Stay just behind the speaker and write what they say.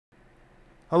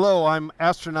Hello, I'm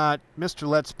astronaut Mr.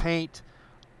 Let's Paint,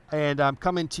 and I'm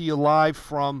coming to you live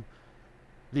from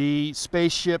the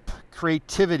spaceship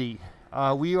Creativity.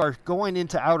 We are going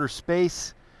into outer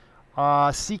space,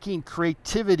 seeking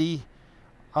creativity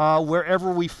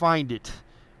wherever we find it.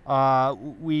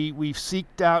 We've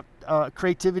seeked out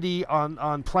creativity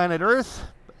on planet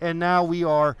Earth, and now we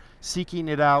are seeking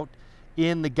it out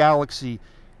in the galaxy.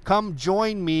 Come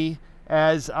join me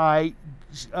as I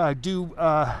do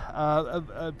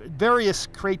various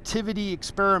creativity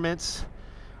experiments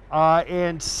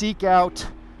and seek out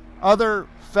other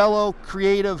fellow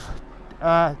creative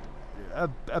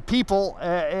people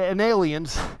and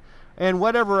aliens and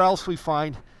whatever else we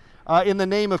find in the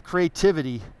name of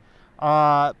creativity.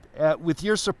 With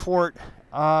your support,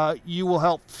 you will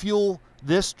help fuel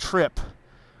this trip.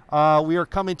 We are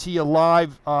coming to you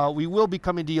live. We will be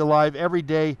coming to you live every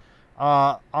day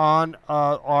on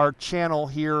our channel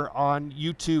here on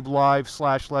YouTube Live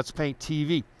 / Let's Paint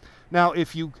TV. Now,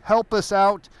 if you help us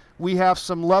out, we have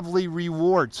some lovely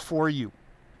rewards for you.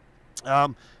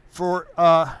 And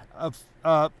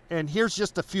here's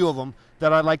just a few of them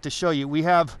that I'd like to show you. We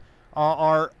have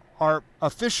our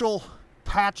official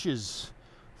patches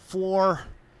for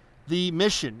the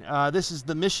mission. This is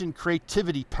the Mission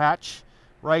Creativity patch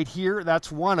right here.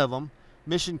 That's one of them.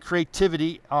 Mission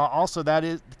Creativity. Also, that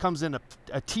comes in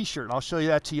a t-shirt. I'll show you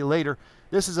that to you later.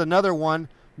 This is another one,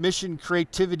 Mission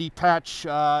Creativity patch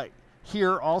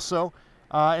here also.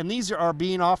 And these are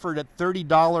being offered at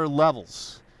 $30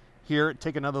 levels. Here,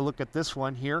 take another look at this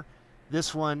one here.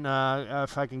 This one,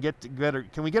 if I can get better,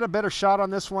 can we get a better shot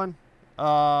on this one?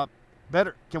 Can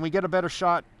we get a better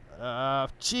shot?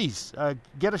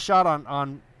 Get a shot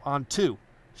on two.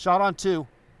 Shot on two.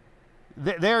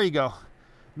 There you go.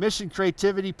 Mission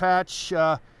Creativity patch.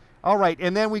 All right,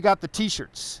 and then we got the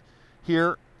t-shirts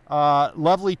here.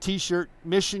 Lovely t-shirt,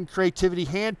 Mission Creativity,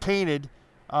 hand painted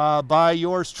by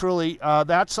yours truly.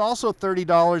 That's also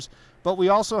 $30, but we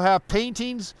also have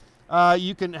paintings.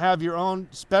 You can have your own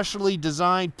specially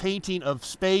designed painting of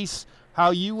space,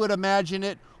 how you would imagine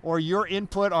it, or your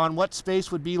input on what space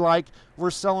would be like.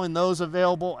 We're selling those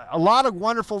available. A lot of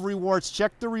wonderful rewards.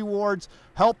 Check the rewards.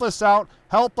 Help us out.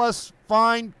 Help us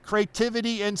find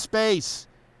creativity in space.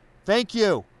 Thank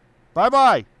you.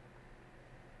 Bye-bye.